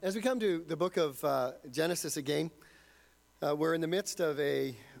As we come to the book of Genesis again, we're in the midst of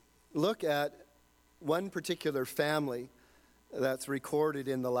a look at one particular family that's recorded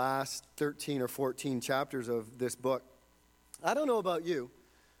in the last 13 or 14 chapters of this book. I don't know about you,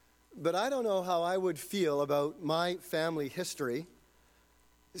 but I don't know how I would feel about my family history,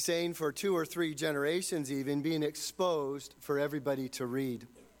 saying for 2 or 3 generations even, being exposed for everybody to read.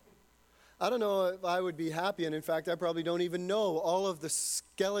 I don't know if I would be happy, and in fact, I probably don't even know all of the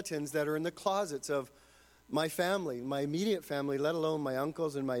skeletons that are in the closets of my family, my immediate family, let alone my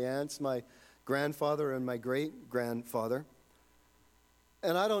uncles and my aunts, my grandfather and my great-grandfather.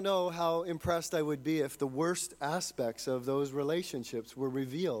 And I don't know how impressed I would be if the worst aspects of those relationships were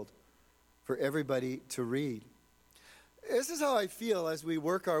revealed for everybody to read. This is how I feel as we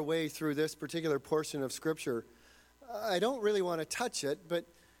work our way through this particular portion of Scripture. I don't really want to touch it, but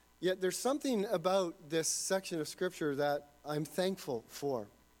yet there's something about this section of Scripture that I'm thankful for.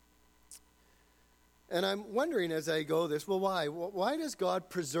 And I'm wondering as I go this, well, why? Why does God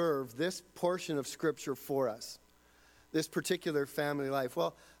preserve this portion of Scripture for us, this particular family life?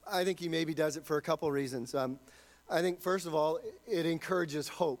 Well, I think he maybe does it for a couple reasons. I think, first of all, it encourages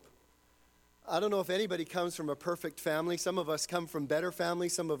hope. I don't know if anybody comes from a perfect family. Some of us come from better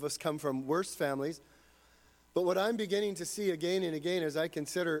families. Some of us come from worse families. But what I'm beginning to see again and again as I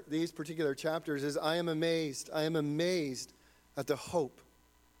consider these particular chapters is I am amazed. I am amazed at the hope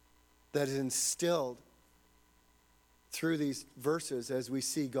that is instilled through these verses as we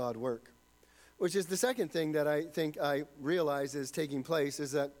see God work. Which is the second thing that I think I realize is taking place,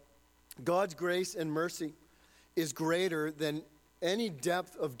 is that God's grace and mercy is greater than any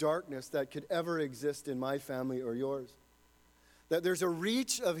depth of darkness that could ever exist in my family or yours. That there's a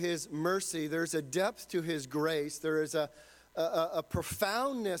reach of his mercy, there's a depth to his grace, there is a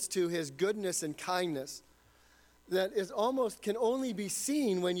profoundness to his goodness and kindness that is almost can only be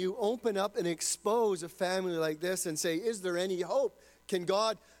seen when you open up and expose a family like this and say, is there any hope? Can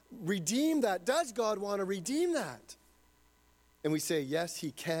God redeem that? Does God want to redeem that? And we say, yes,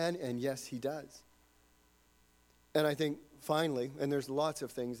 he can, and yes, he does. And I think finally, and there's lots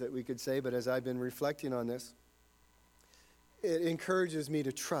of things that we could say, but as I've been reflecting on this, it encourages me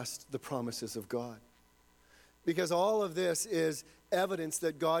to trust the promises of God. Because all of this is evidence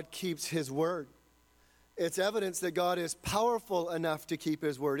that God keeps his word. It's evidence that God is powerful enough to keep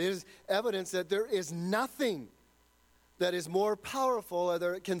his word. It is evidence that there is nothing that is more powerful or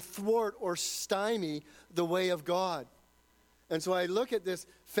that can thwart or stymie the way of God. And so I look at this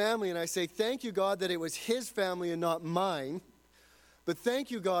family and I say, thank you, God, that it was his family and not mine. But thank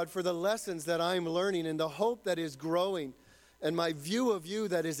you, God, for the lessons that I'm learning and the hope that is growing and my view of you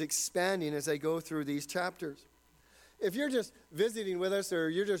that is expanding as I go through these chapters. If you're just visiting with us or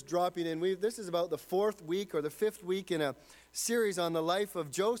you're just dropping in, this is about the 4th week or the 5th week in a series on the life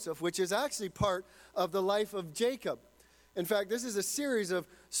of Joseph, which is actually part of the life of Jacob. In fact, this is a series of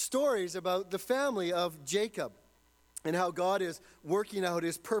stories about the family of Jacob and how God is working out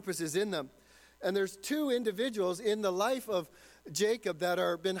his purposes in them. And there's 2 individuals in the life of Jacob that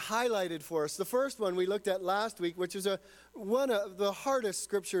are been highlighted for us. The first one we looked at last week, which is one of the hardest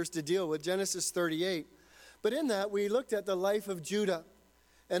scriptures to deal with, Genesis 38. But in that, we looked at the life of Judah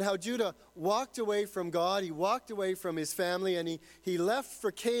and how Judah walked away from God. He walked away from his family and he left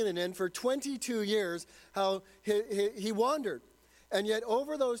for Canaan. And for 22 years, how he wandered. And yet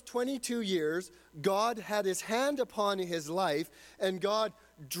over those 22 years, God had his hand upon his life, and God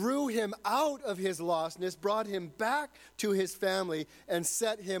drew him out of his lostness, brought him back to his family, and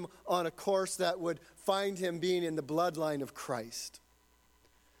set him on a course that would find him being in the bloodline of Christ.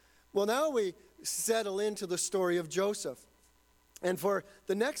 Well, now we settle into the story of Joseph. And for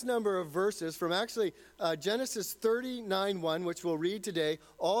the next number of verses, from actually Genesis 39:1, which we'll read today,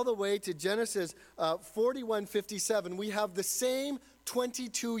 all the way to Genesis 41:57, we have the same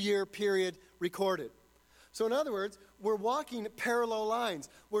 22-year period recorded. So in other words, we're walking parallel lines.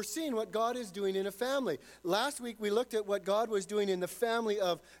 We're seeing what God is doing in a family. Last week we looked at what God was doing in the family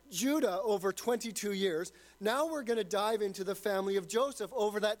of Judah over 22 years. Now we're going to dive into the family of Joseph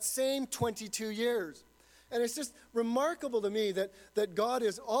over that same 22 years. And it's just remarkable to me that God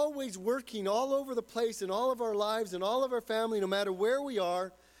is always working all over the place in all of our lives and all of our family, no matter where we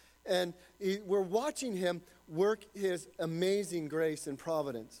are. And we're watching him work his amazing grace and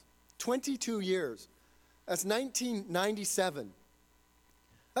providence. 22 years. That's 1997.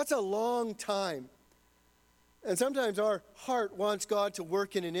 That's a long time. And sometimes our heart wants God to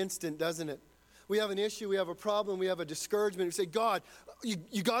work in an instant, doesn't it? We have an issue, we have a problem, we have a discouragement. We say, God,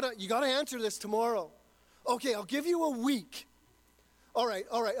 you gotta answer this tomorrow. Okay, I'll give you a week. All right,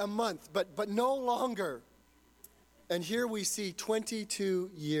 a month, but no longer. And here we see 22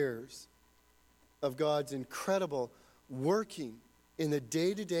 years of God's incredible working in the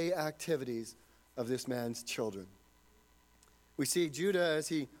day-to-day activities of this man's children. We see Judah as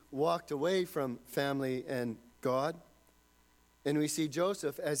he walked away from family and God, and we see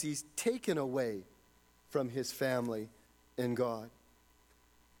Joseph as he's taken away from his family and God.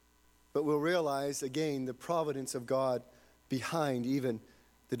 But we'll realize again the providence of God behind even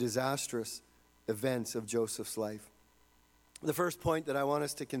the disastrous events of Joseph's life. The first point that I want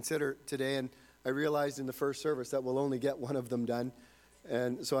us to consider today, and I realized in the first service that we'll only get one of them done,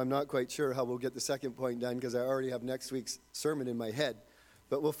 and so I'm not quite sure how we'll get the second point done because I already have next week's sermon in my head,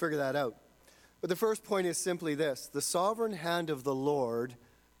 but we'll figure that out. But the first point is simply this: the sovereign hand of the Lord,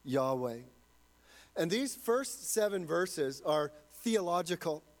 Yahweh. And these first 7 verses are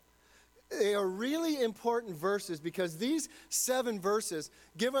theological. They are really important verses because these 7 verses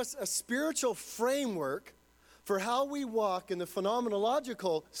give us a spiritual framework for how we walk in the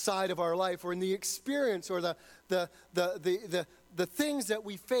phenomenological side of our life, or in the experience, or the things that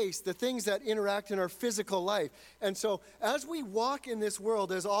we face, the things that interact in our physical life. And so as we walk in this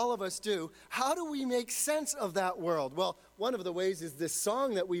world, as all of us do, how do we make sense of that world? Well, one of the ways is this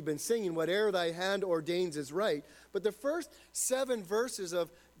song that we've been singing, "Whate'er thy hand ordains is right." But the first 7 verses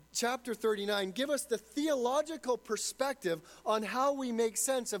of chapter 39 give us the theological perspective on how we make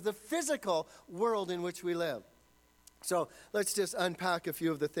sense of the physical world in which we live. So let's just unpack a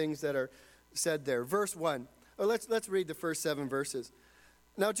few of the things that are said there. Verse 1. Or let's read the first 7 verses.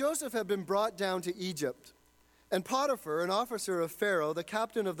 Now Joseph had been brought down to Egypt, and Potiphar, an officer of Pharaoh, the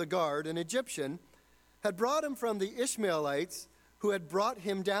captain of the guard, an Egyptian, had brought him from the Ishmaelites who had brought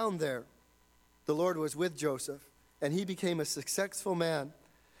him down there. The Lord was with Joseph, and he became a successful man,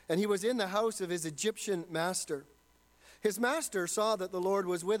 and he was in the house of his Egyptian master. His master saw that the Lord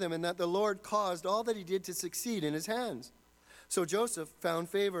was with him, and that the Lord caused all that he did to succeed in his hands. So Joseph found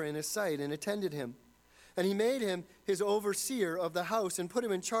favor in his sight and attended him. And he made him his overseer of the house and put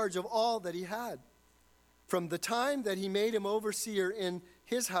him in charge of all that he had. From the time that he made him overseer in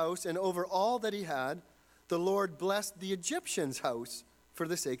his house and over all that he had, the Lord blessed the Egyptian's house for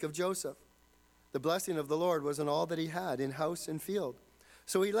the sake of Joseph. The blessing of the Lord was on all that he had in house and field.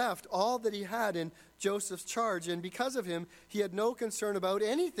 So he left all that he had in Joseph's charge, and because of him, he had no concern about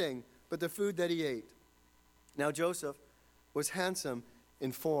anything but the food that he ate. Now Joseph was handsome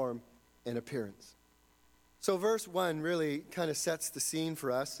in form and appearance. So verse 1 really kind of sets the scene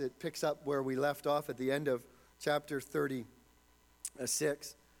for us. It picks up where we left off at the end of chapter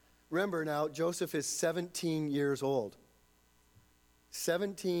 36. Remember now, Joseph is 17 years old.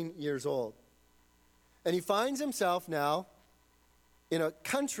 17 years old. And he finds himself now in a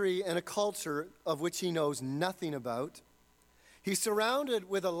country and a culture of which he knows nothing about. He's surrounded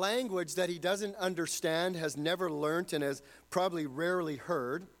with a language that he doesn't understand, has never learnt, and has probably rarely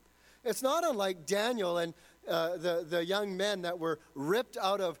heard. It's not unlike Daniel and the young men that were ripped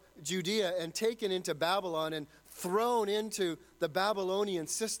out of Judea and taken into Babylon and thrown into the Babylonian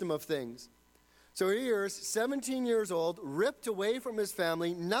system of things. So here he is, 17 years old, ripped away from his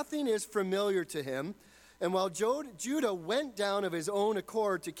family. Nothing is familiar to him. And while Judah went down of his own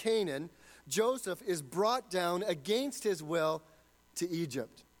accord to Canaan, Joseph is brought down against his will to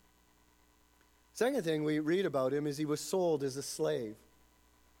Egypt. Second thing we read about him is he was sold as a slave.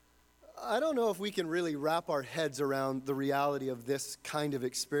 I don't know if we can really wrap our heads around the reality of this kind of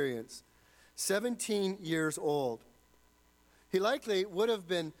experience. 17 years old. He likely would have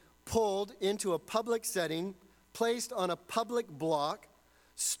been pulled into a public setting, placed on a public block,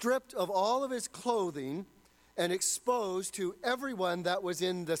 stripped of all of his clothing, and exposed to everyone that was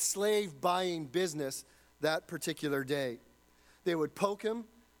in the slave buying business that particular day. They would poke him,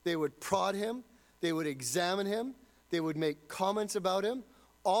 they would prod him, they would examine him, they would make comments about him.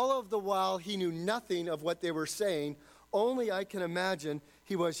 All of the while he knew nothing of what they were saying. Only I can imagine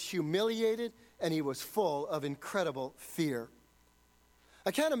he was humiliated and he was full of incredible fear. I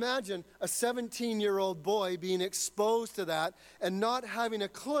can't imagine a 17-year-old boy being exposed to that and not having a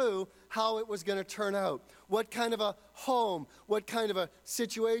clue how it was going to turn out. What kind of a home, what kind of a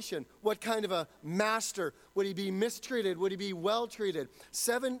situation, what kind of a master. Would he be mistreated? Would he be well treated?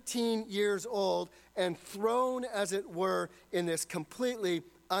 17 years old and thrown, as it were, in this completely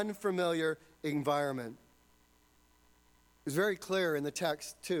unfamiliar environment. It's very clear in the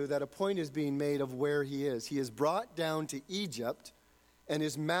text, too, that a point is being made of where he is. He is brought down to Egypt, and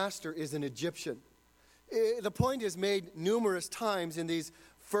his master is an Egyptian. The point is made numerous times in these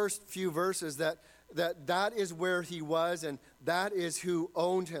first few verses that is where he was and that is who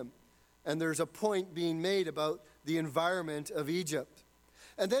owned him. And there's a point being made about the environment of Egypt.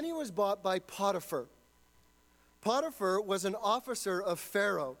 And then he was bought by Potiphar. Potiphar was an officer of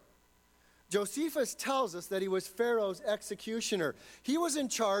Pharaoh. Josephus tells us that he was Pharaoh's executioner. He was in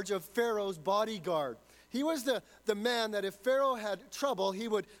charge of Pharaoh's bodyguard. He was the man that if Pharaoh had trouble, he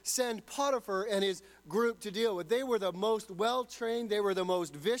would send Potiphar and his group to deal with. They were the most well-trained, they were the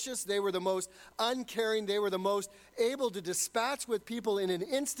most vicious, they were the most uncaring, they were the most able to dispatch with people in an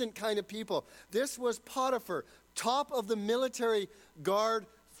instant kind of people. This was Potiphar, top of the military guard,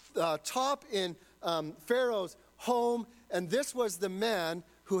 top in Pharaoh's home, and this was the man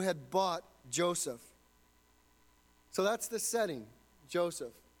who had bought Joseph. So that's the setting.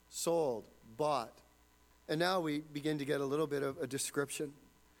 Joseph, sold, bought. And now we begin to get a little bit of a description.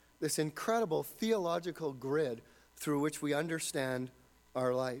 This incredible theological grid through which we understand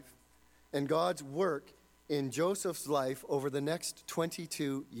our life. And God's work in Joseph's life over the next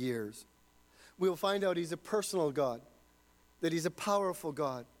 22 years. We'll find out he's a personal God, that he's a powerful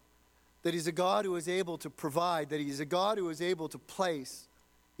God, that he's a God who is able to provide, that he's a God who is able to place,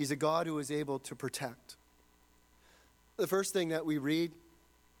 he's a God who is able to protect. The first thing that we read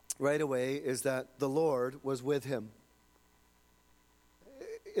right away is that the Lord was with him.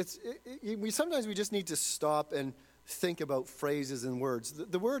 Sometimes we just need to stop and think about phrases and words.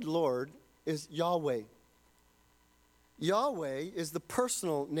 The word Lord is Yahweh. Yahweh is the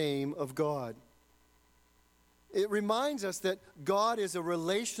personal name of God. It reminds us that God is a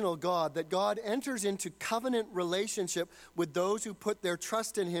relational God, that God enters into covenant relationship with those who put their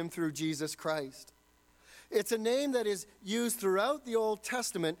trust in him through Jesus Christ. It's a name that is used throughout the Old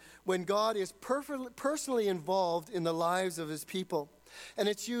Testament when God is personally involved in the lives of his people. And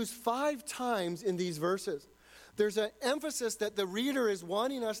it's used 5 times in these verses. There's an emphasis that the reader is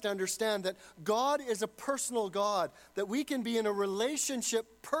wanting us to understand that God is a personal God, that we can be in a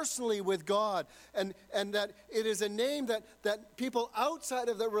relationship personally with God, and that it is a name that people outside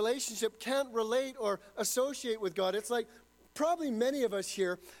of the relationship can't relate or associate with God. It's like probably many of us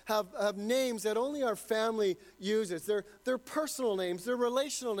here have names that only our family uses. They're personal names. They're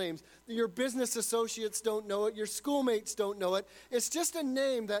relational names. Your business associates don't know it. Your schoolmates don't know it. It's just a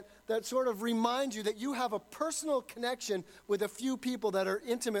name that sort of reminds you that you have a personal connection with a few people that are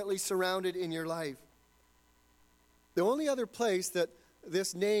intimately surrounded in your life. The only other place that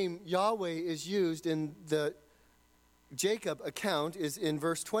this name Yahweh is used in the Jacob account is in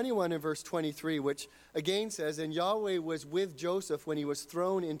verse 21 and verse 23, which again says, and Yahweh was with Joseph when he was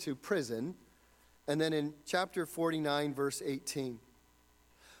thrown into prison. And then in chapter 49, verse 18.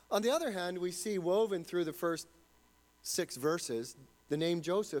 On the other hand, we see woven through the first 6 verses, the name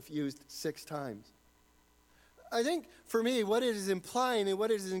Joseph used 6 times. I think for me, what it is implying and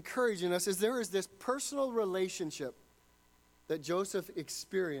what it is encouraging us is there is this personal relationship that Joseph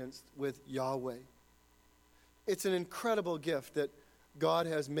experienced with Yahweh. It's an incredible gift that God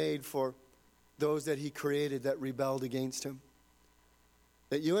has made for those that he created that rebelled against him.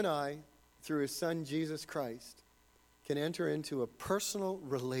 That you and I, through his son Jesus Christ, can enter into a personal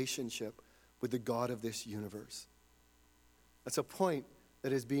relationship with the God of this universe. That's a point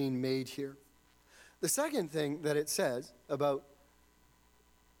that is being made here. The second thing that it says about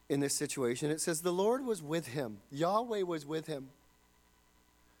in this situation, it says the Lord was with him. Yahweh was with him.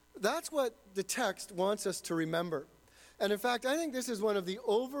 That's what the text wants us to remember. And in fact, I think this is one of the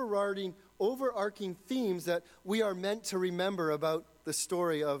overarching themes that we are meant to remember about the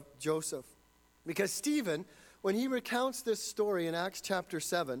story of Joseph. Because Stephen, when he recounts this story in Acts chapter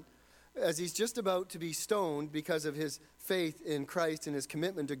 7, as he's just about to be stoned because of his faith in Christ and his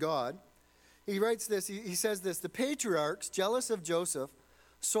commitment to God, he writes this, he says this, the patriarchs, jealous of Joseph,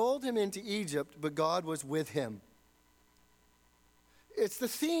 sold him into Egypt, but God was with him. It's the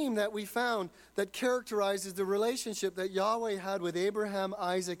theme that we found that characterizes the relationship that Yahweh had with Abraham,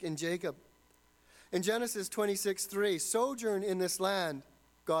 Isaac, and Jacob. In Genesis 26:3, sojourn in this land,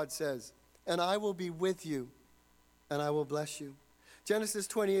 God says, and I will be with you, and I will bless you. Genesis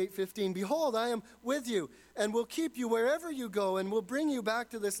 28:15, behold, I am with you, and will keep you wherever you go, and will bring you back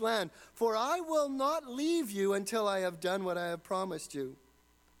to this land, for I will not leave you until I have done what I have promised you.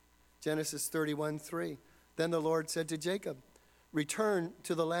 Genesis 31:3, then the Lord said to Jacob, return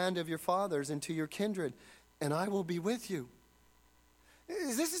to the land of your fathers and to your kindred, and I will be with you.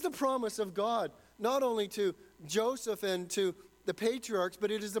 This is the promise of God, not only to Joseph and to the patriarchs,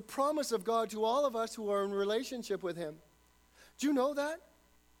 but it is the promise of God to all of us who are in relationship with him. Do you know that?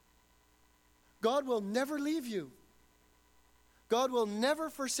 God will never leave you. God will never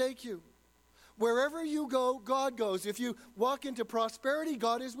forsake you. Wherever you go, God goes. If you walk into prosperity,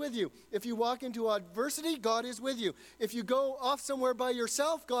 God is with you. If you walk into adversity, God is with you. If you go off somewhere by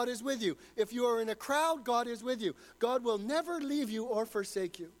yourself, God is with you. If you are in a crowd, God is with you. God will never leave you or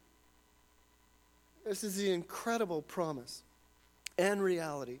forsake you. This is the incredible promise and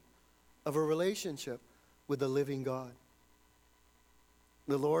reality of a relationship with the living God.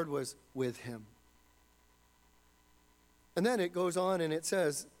 The Lord was with him. And then it goes on and it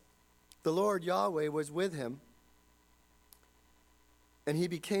says, the Lord Yahweh was with him, and he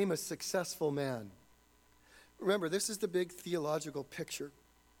became a successful man. Remember, this is the big theological picture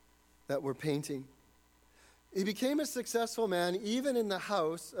that we're painting. He became a successful man even in the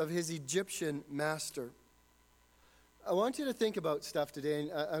house of his Egyptian master. I want you to think about stuff today,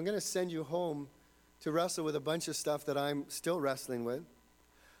 and I'm going to send you home to wrestle with a bunch of stuff that I'm still wrestling with.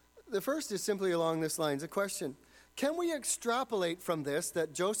 The first is simply along this line. It's a question. Can we extrapolate from this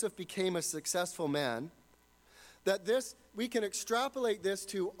that Joseph became a successful man, that we can extrapolate this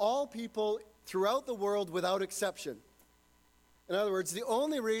to all people throughout the world without exception? In other words, the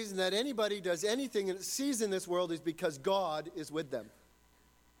only reason that anybody does anything and sees in this world is because God is with them.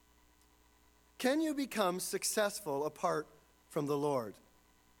 Can you become successful apart from the Lord?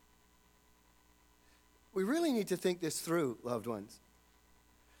 We really need to think this through, loved ones.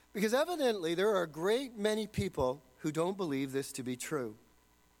 Because evidently there are a great many people who don't believe this to be true.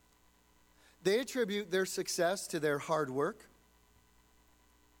 They attribute their success to their hard work,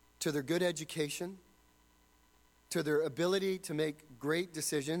 to their good education, to their ability to make great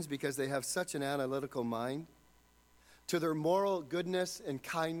decisions because they have such an analytical mind, to their moral goodness and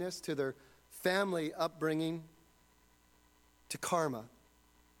kindness, to their family upbringing, to karma.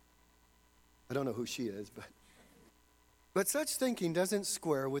 I don't know who she is, but such thinking doesn't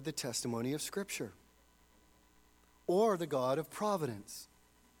square with the testimony of Scripture or the God of providence.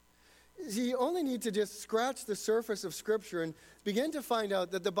 You only need to just scratch the surface of Scripture and begin to find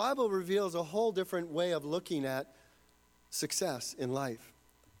out that the Bible reveals a whole different way of looking at success in life.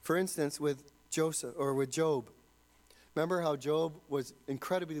 For instance, with Job. Remember how Job was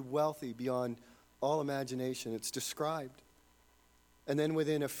incredibly wealthy beyond all imagination. It's described. And then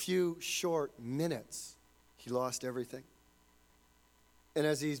within a few short minutes, he lost everything. And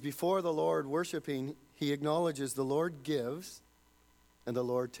as he's before the Lord worshiping, he acknowledges the Lord gives and the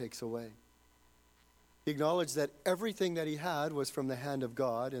Lord takes away. He acknowledged that everything that he had was from the hand of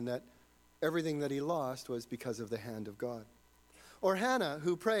God and that everything that he lost was because of the hand of God. Or Hannah,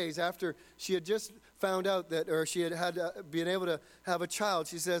 who prays after she had just found out that, or she had been able to have a child.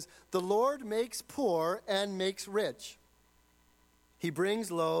 She says, "The Lord makes poor and makes rich. He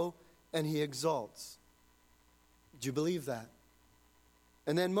brings low and he exalts." Do you believe that?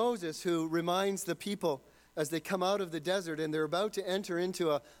 And then Moses, who reminds the people as they come out of the desert and they're about to enter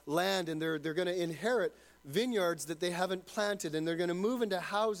into a land and they're going to inherit vineyards that they haven't planted, and they're going to move into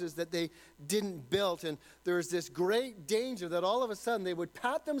houses that they didn't build, and there's this great danger that all of a sudden they would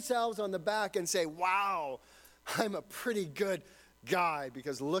pat themselves on the back and say, "Wow, I'm a pretty good guy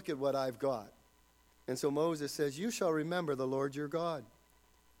because look at what I've got." And so Moses says, "You shall remember the Lord your God,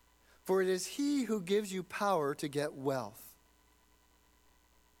 for it is he who gives you power to get wealth."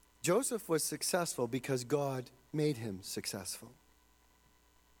 Joseph was successful because God made him successful.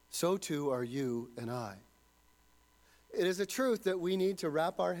 So too are you and I. It is a truth that we need to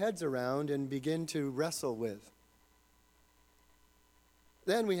wrap our heads around and begin to wrestle with.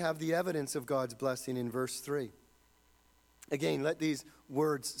 Then we have the evidence of God's blessing in verse 3. Again, let these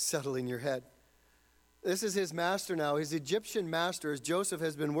words settle in your head. This is his master now, his Egyptian master, as Joseph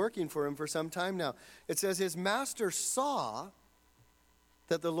has been working for him for some time now. It says his master saw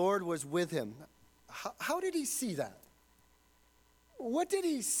that the Lord was with him. How did he see that? What did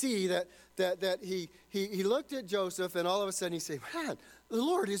he see that he looked at Joseph and all of a sudden he said, "Man, the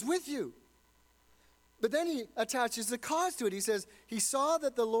Lord is with you." But then he attaches the cause to it. He says, he saw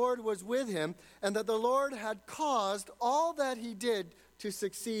that the Lord was with him and that the Lord had caused all that he did to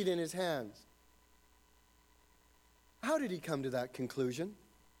succeed in his hands. How did he come to that conclusion?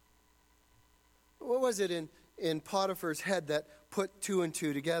 What was it in Potiphar's head that put two and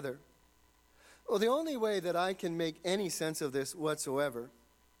two together? Well, the only way that I can make any sense of this whatsoever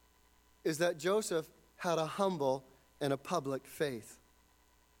is that Joseph had a humble and a public faith.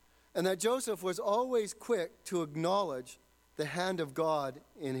 And that Joseph was always quick to acknowledge the hand of God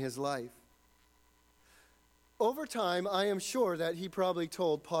in his life. Over time, I am sure that he probably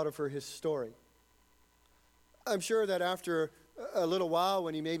told Potiphar his story. I'm sure that after a little while,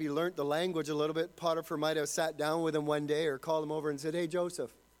 when he maybe learned the language a little bit, Potiphar might have sat down with him one day or called him over and said, "Hey,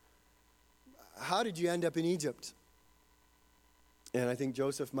 Joseph, how did you end up in Egypt?" And I think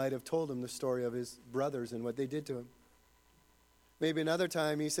Joseph might have told him the story of his brothers and what they did to him. Maybe another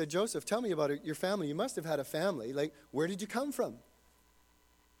time he said, "Joseph, tell me about your family. You must have had a family. Like, where did you come from?"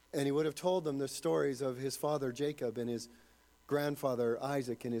 And he would have told them the stories of his father Jacob and his grandfather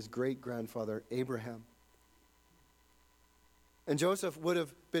Isaac and his great-grandfather Abraham. And Joseph would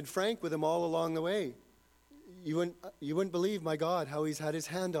have been frank with him all along the way. You wouldn't believe my God, how he's had his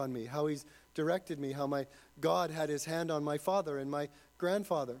hand on me, how he's directed me, how my God had his hand on my father and my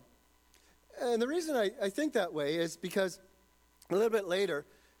grandfather. And the reason I think that way is because a little bit later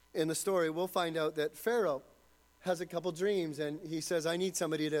in the story, we'll find out that Pharaoh has a couple dreams, and he says, I need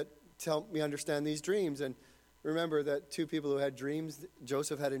somebody to help me understand these dreams. And remember that two people who had dreams,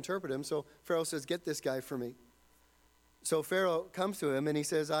 Joseph had interpreted them, so Pharaoh says, get this guy for me. So Pharaoh comes to him and he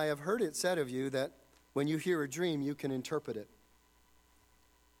says, I have heard it said of you that when you hear a dream, you can interpret it.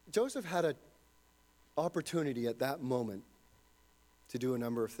 Joseph had an opportunity at that moment to do a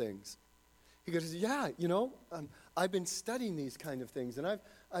number of things. He goes, yeah, I've been studying these kind of things, and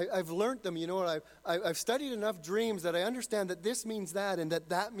I've learned them, I've studied enough dreams that I understand that this means that and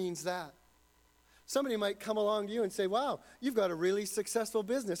that means that. Somebody might come along to you and say, wow, you've got a really successful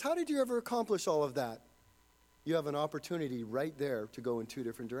business. How did you ever accomplish all of that? You have an opportunity right there to go in two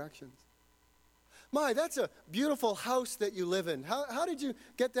different directions. My, that's a beautiful house that you live in. How did you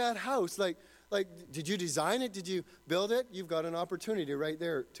get that house? Like, did you design it? Did you build it? You've got an opportunity right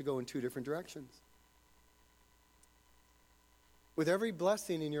there to go in two different directions. With every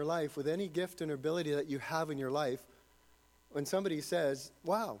blessing in your life, with any gift and ability that you have in your life, when somebody says,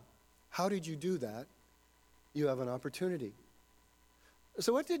 wow, how did you do that? You have an opportunity.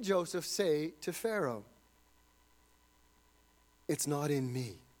 So what did Joseph say to Pharaoh? It's not in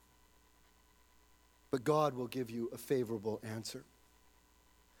me. But God will give you a favorable answer.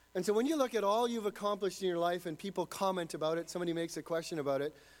 And so when you look at all you've accomplished in your life and people comment about it, somebody makes a question about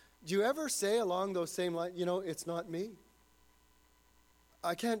it, do you ever say along those same lines, it's not me?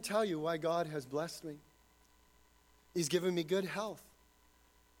 I can't tell you why God has blessed me. He's given me good health.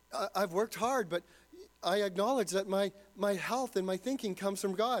 I've worked hard, but I acknowledge that my health and my thinking comes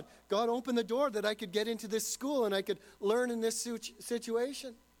from God. God opened the door that I could get into this school and I could learn in this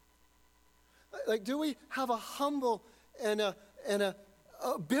situation. Like, do we have a humble and a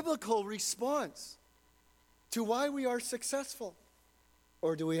biblical response to why we are successful?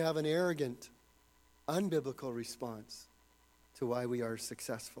 Or do we have an arrogant, unbiblical response to why we are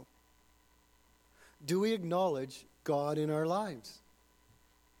successful? Do we acknowledge God in our lives?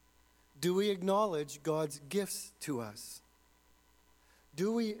 Do we acknowledge God's gifts to us?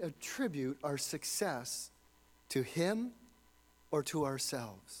 Do we attribute our success to Him or to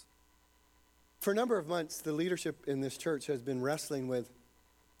ourselves? For a number of months, the leadership in this church has been wrestling with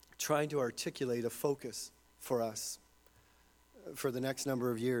trying to articulate a focus for us for the next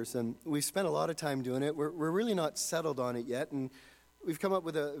number of years. And we've spent a lot of time doing it. We're really not settled on it yet. And we've come up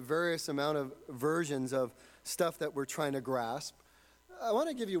with a various amount of versions of stuff that we're trying to grasp. I want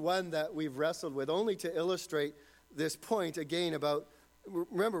to give you one that we've wrestled with only to illustrate this point again about,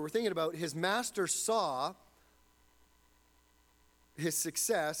 remember, we're thinking about his master saw his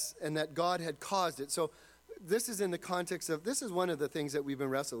success and that God had caused it. So this is in the context of, this is one of the things that we've been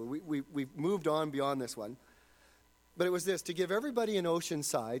wrestling with. We've moved on beyond this one. But it was this, to give everybody in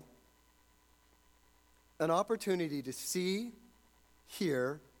Oceanside an opportunity to see,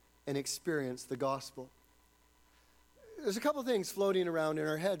 hear, and experience the gospel. There's a couple things floating around in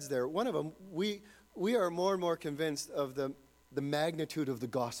our heads there. One of them, we are more and more convinced of the magnitude of the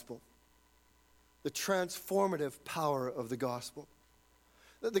gospel, the transformative power of the gospel.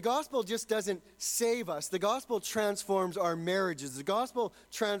 The gospel just doesn't save us. The gospel transforms our marriages. The gospel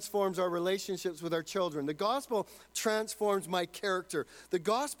transforms our relationships with our children. The gospel transforms my character. The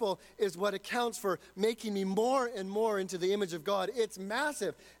gospel is what accounts for making me more and more into the image of God. It's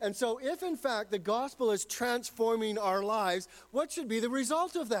massive. And so if in fact the gospel is transforming our lives, what should be the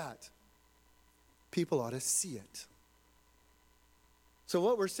result of that? People ought to see it. So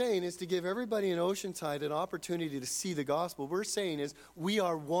what we're saying is to give everybody in Oceanside an opportunity to see the gospel. We're saying is we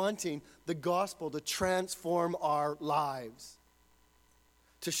are wanting the gospel to transform our lives,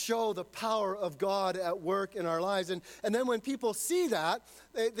 to show the power of God at work in our lives. And then when people see that,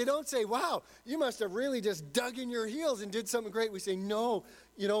 they don't say, wow, you must have really just dug in your heels and did something great. We say, no,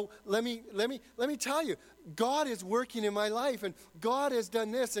 let me tell you, God is working in my life, and God has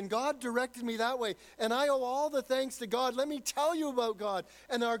done this, and God directed me that way, and I owe all the thanks to God. Let me tell you about God.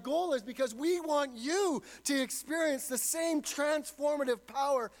 And our goal is because we want you to experience the same transformative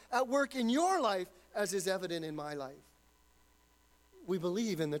power at work in your life as is evident in my life. We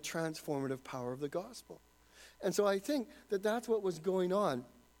believe in the transformative power of the gospel. And so I think that that's what was going on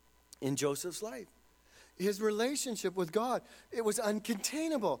in Joseph's life. His relationship with God, it was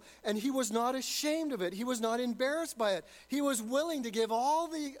uncontainable, and he was not ashamed of it. He was not embarrassed by it. He was willing to give all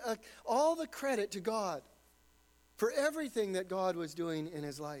the credit to God for everything that God was doing in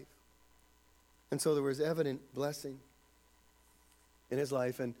his life. And so there was evident blessing in his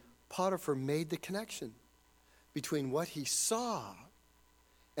life, and Potiphar made the connection between what he saw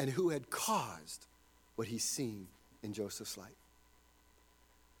and who had caused what he's seen in Joseph's life.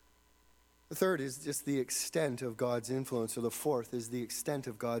 The third is just the extent of God's influence, or the fourth is the extent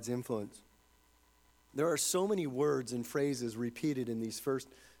of God's influence. There are so many words and phrases repeated in these first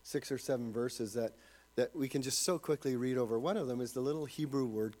 6 or 7 verses that we can just so quickly read over. One of them is the little Hebrew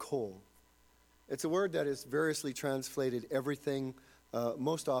word kol. It's a word that is variously translated everything,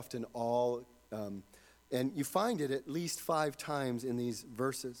 most often all, and you find it at least 5 times in these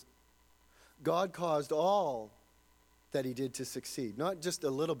verses. God caused all that he did to succeed. Not just a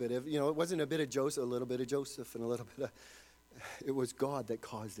little bit of, it wasn't a bit of Joseph, a little bit of Joseph, and a little bit of, it was God that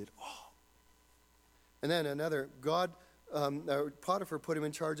caused it all. And then another, Potiphar put him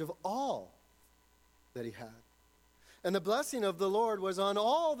in charge of all that he had. And the blessing of the Lord was on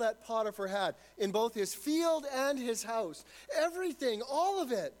all that Potiphar had, in both his field and his house. Everything, all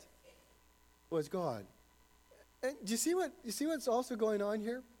of it, was God. And do you see what's also going on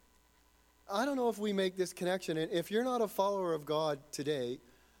here? I don't know if we make this connection. And if you're not a follower of God today,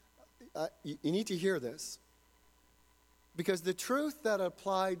 you need to hear this. Because the truth that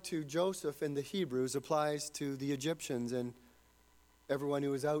applied to Joseph and the Hebrews applies to the Egyptians and everyone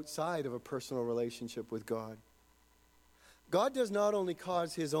who is outside of a personal relationship with God. God does not only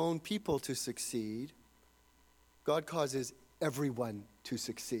cause his own people to succeed, God causes everyone to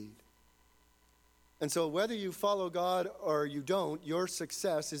succeed. And so whether you follow God or you don't, your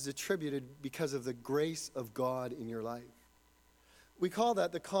success is attributed because of the grace of God in your life. We call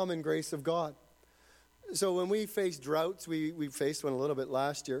that the common grace of God. So when we face droughts, we faced one a little bit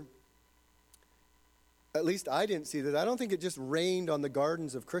last year. At least I didn't see that. I don't think it just rained on the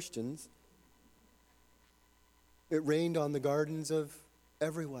gardens of Christians. It rained on the gardens of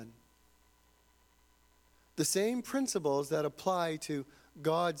everyone. The same principles that apply to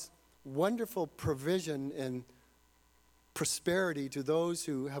God's wonderful provision and prosperity to those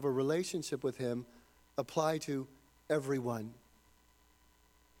who have a relationship with him apply to everyone.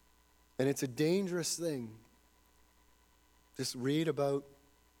 And it's a dangerous thing. Just read about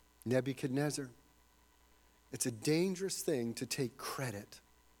Nebuchadnezzar. It's a dangerous thing to take credit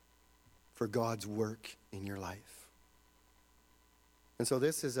for God's work in your life. And so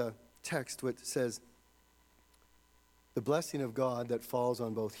this is a text which says, the blessing of God that falls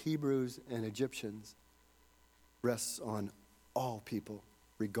on both Hebrews and Egyptians rests on all people,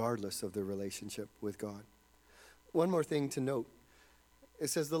 regardless of their relationship with God. One more thing to note. It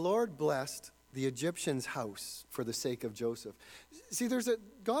says, the Lord blessed the Egyptian's house for the sake of Joseph. See,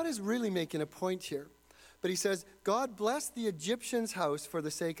 God is really making a point here. But he says, God blessed the Egyptian's house for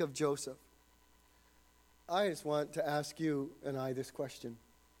the sake of Joseph. I just want to ask you and I this question.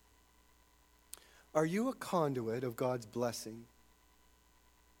 Are you a conduit of God's blessing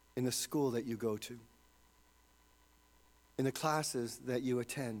in the school that you go to? In the classes that you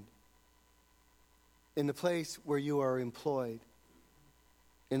attend? In the place where you are employed?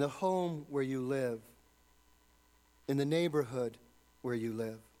 In the home where you live? In the neighborhood where you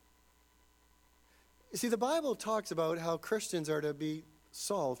live? You see, the Bible talks about how Christians are to be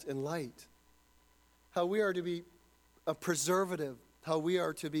salt and light. How we are to be a preservative. How we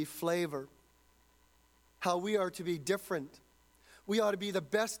are to be flavor. How we are to be different. We ought to be the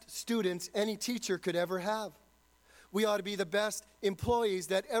best students any teacher could ever have. We ought to be the best employees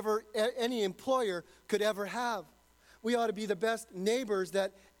that any employer could ever have. We ought to be the best neighbors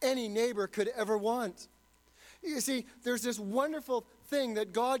that any neighbor could ever want. You see, there's this wonderful thing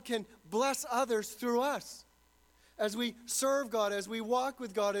that God can bless others through us. As we serve God, as we walk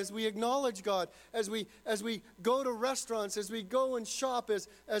with God, as we acknowledge God, as we go to restaurants, as we go and shop,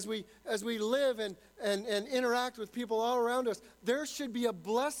 as we live and interact with people all around us, there should be a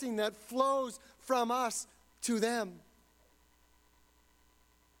blessing that flows from us to them.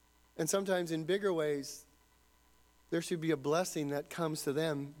 And sometimes in bigger ways, there should be a blessing that comes to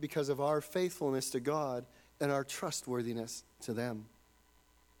them because of our faithfulness to God and our trustworthiness to them.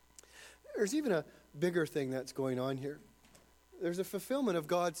 There's even a bigger thing that's going on here. There's a fulfillment of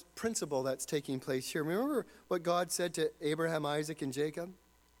God's principle that's taking place here. Remember what God said to Abraham, Isaac, and Jacob?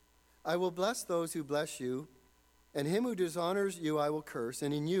 I will bless those who bless you, and him who dishonors you I will curse,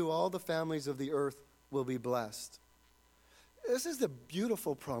 and in you all the families of the earth will be blessed. This is the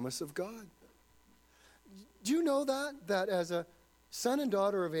beautiful promise of God. Do you know that as a son and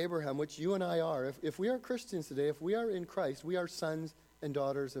daughter of Abraham, which you and I are, if we are Christians today, if we are in Christ, we are sons and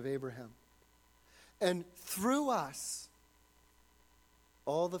daughters of Abraham. And through us,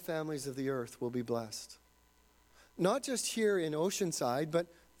 all the families of the earth will be blessed. Not just here in Oceanside, but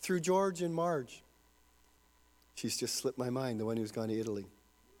through George and Marge. She's just slipped my mind, the one who's gone to Italy.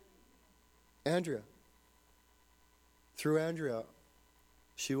 Andrea. Through Andrea,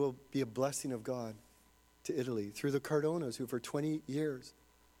 she will be a blessing of God to Italy. Through the Cardonas, who for 20 years,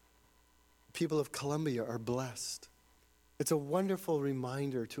 people of Colombia are blessed. It's a wonderful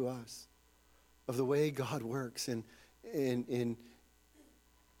reminder to us of the way God works in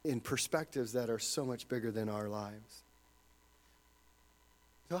perspectives that are so much bigger than our lives.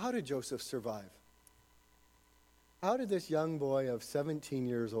 So how did Joseph survive? How did this young boy of 17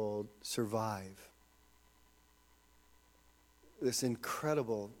 years old survive this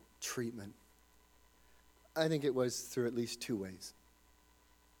incredible treatment? I think it was through at least two ways.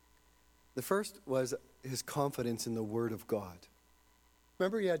 The first was his confidence in the Word of God.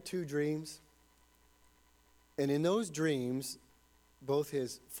 Remember, he had two dreams? And in those dreams, both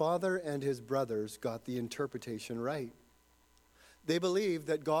his father and his brothers got the interpretation right. They believed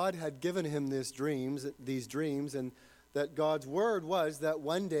that God had given him these dreams, and that God's word was that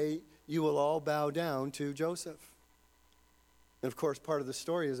one day you will all bow down to Joseph. And of course, part of the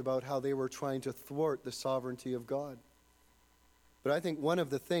story is about how they were trying to thwart the sovereignty of God. But I think one of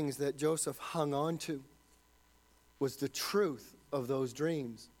the things that Joseph hung on to was the truth of those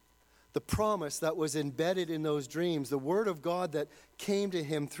dreams. The promise that was embedded in those dreams, the word of God that came to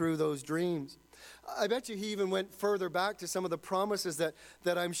him through those dreams. I bet you he even went further back to some of the promises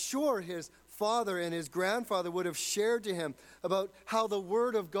that I'm sure his father and his grandfather would have shared to him about how the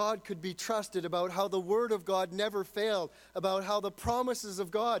word of God could be trusted, about how the word of God never failed, about how the promises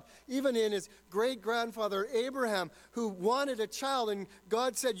of God, even in his great-grandfather Abraham, who wanted a child, and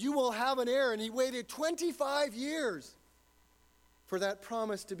God said, you will have an heir, and he waited 25 years for that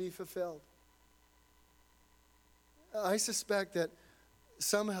promise to be fulfilled. I suspect that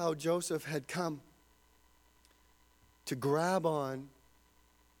somehow Joseph had come to grab on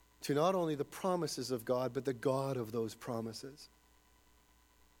to not only the promises of God, but the God of those promises,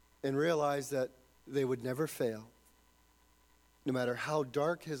 and realize that they would never fail. No matter how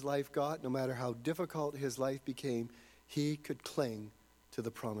dark his life got, no matter how difficult his life became, he could cling to the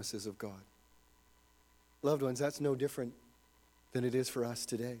promises of God. Loved ones, that's no different than it is for us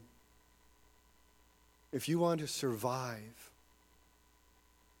today. If you want to survive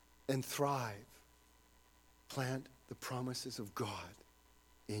and thrive, plant the promises of God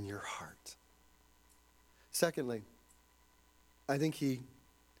in your heart. Secondly, I think he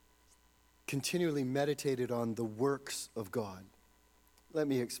continually meditated on the works of God. Let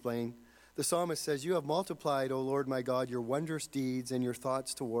me explain. The psalmist says, you have multiplied, O Lord my God, your wondrous deeds and your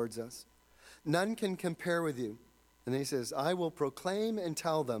thoughts towards us. None can compare with you. And then he says, I will proclaim and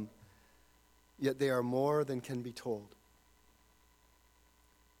tell them, yet they are more than can be told.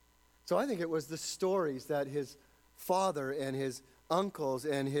 So I think it was the stories that his father and his uncles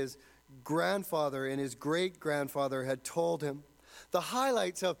and his grandfather and his great-grandfather had told him. The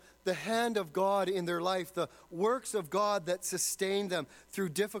highlights of the hand of God in their life, the works of God that sustained them through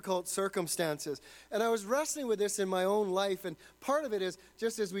difficult circumstances. And I was wrestling with this in my own life, and part of it is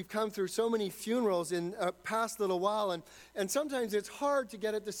just as we've come through so many funerals in a past little while, and sometimes it's hard to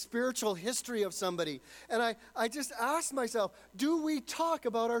get at the spiritual history of somebody. And I just asked myself, do we talk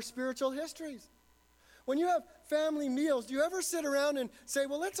about our spiritual histories? When you have family meals, do you ever sit around and say,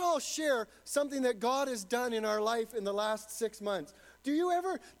 well, let's all share something that God has done in our life in the last 6 months? Do you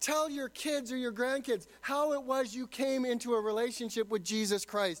ever tell your kids or your grandkids how it was you came into a relationship with Jesus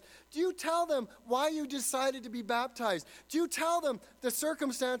Christ? Do you tell them why you decided to be baptized? Do you tell them the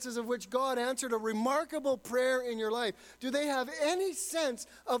circumstances of which God answered a remarkable prayer in your life? Do they have any sense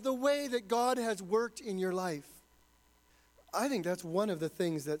of the way that God has worked in your life? I think that's one of the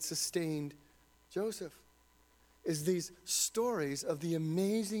things that sustained Joseph, is these stories of the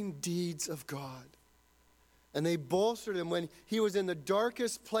amazing deeds of God. And they bolstered him when he was in the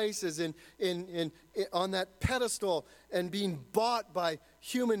darkest places on that pedestal and being bought by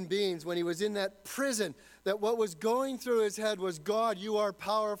human beings, when he was in that prison, that what was going through his head was, God, you are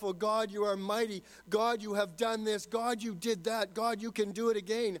powerful. God, you are mighty. God, you have done this. God, you did that. God, you can do it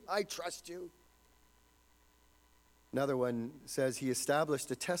again. I trust you. Another one says, he established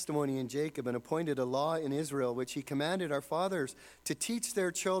a testimony in Jacob and appointed a law in Israel, which he commanded our fathers to teach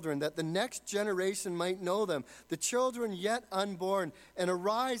their children, that the next generation might know them, the children yet unborn, and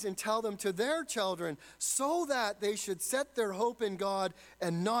arise and tell them to their children, so that they should set their hope in God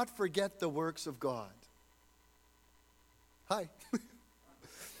and not forget the works of God. Hi.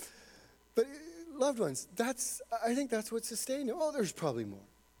 But loved ones, I think that's what sustained him. Oh, there's probably more.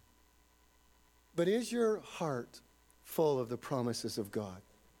 But is your heart full of the promises of God?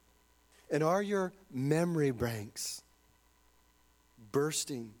 And are your memory banks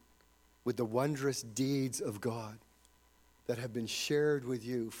bursting with the wondrous deeds of God that have been shared with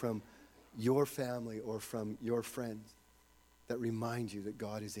you from your family or from your friends that remind you that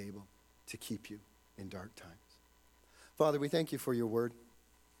God is able to keep you in dark times? Father, we thank you for your word.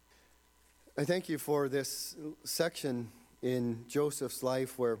 I thank you for this section in Joseph's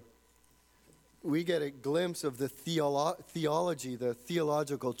life where we get a glimpse of the theology, the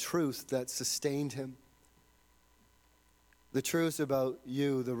theological truth that sustained him. The truths about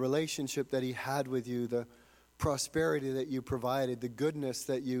you, the relationship that he had with you, the prosperity that you provided, the goodness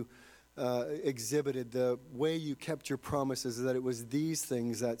that you exhibited, the way you kept your promises, that it was these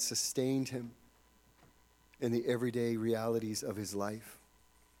things that sustained him in the everyday realities of his life.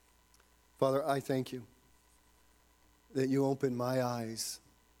 Father, I thank you that you opened my eyes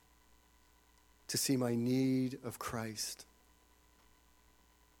to see my need of Christ.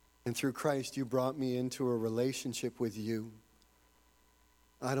 And through Christ, you brought me into a relationship with you.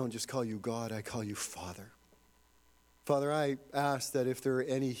 I don't just call you God, I call you Father. Father, I ask that if there are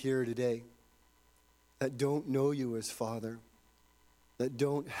any here today that don't know you as Father, that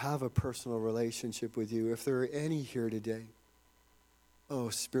don't have a personal relationship with you, if there are any here today, oh,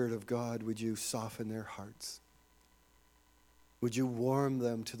 Spirit of God, would you soften their hearts? Would you warm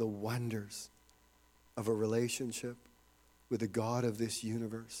them to the wonders of a relationship with the God of this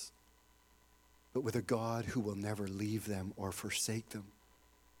universe, but with a God who will never leave them or forsake them,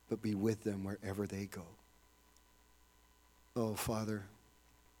 but be with them wherever they go. Oh, Father,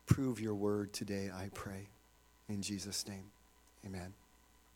 prove your word today, I pray. In Jesus' name, amen.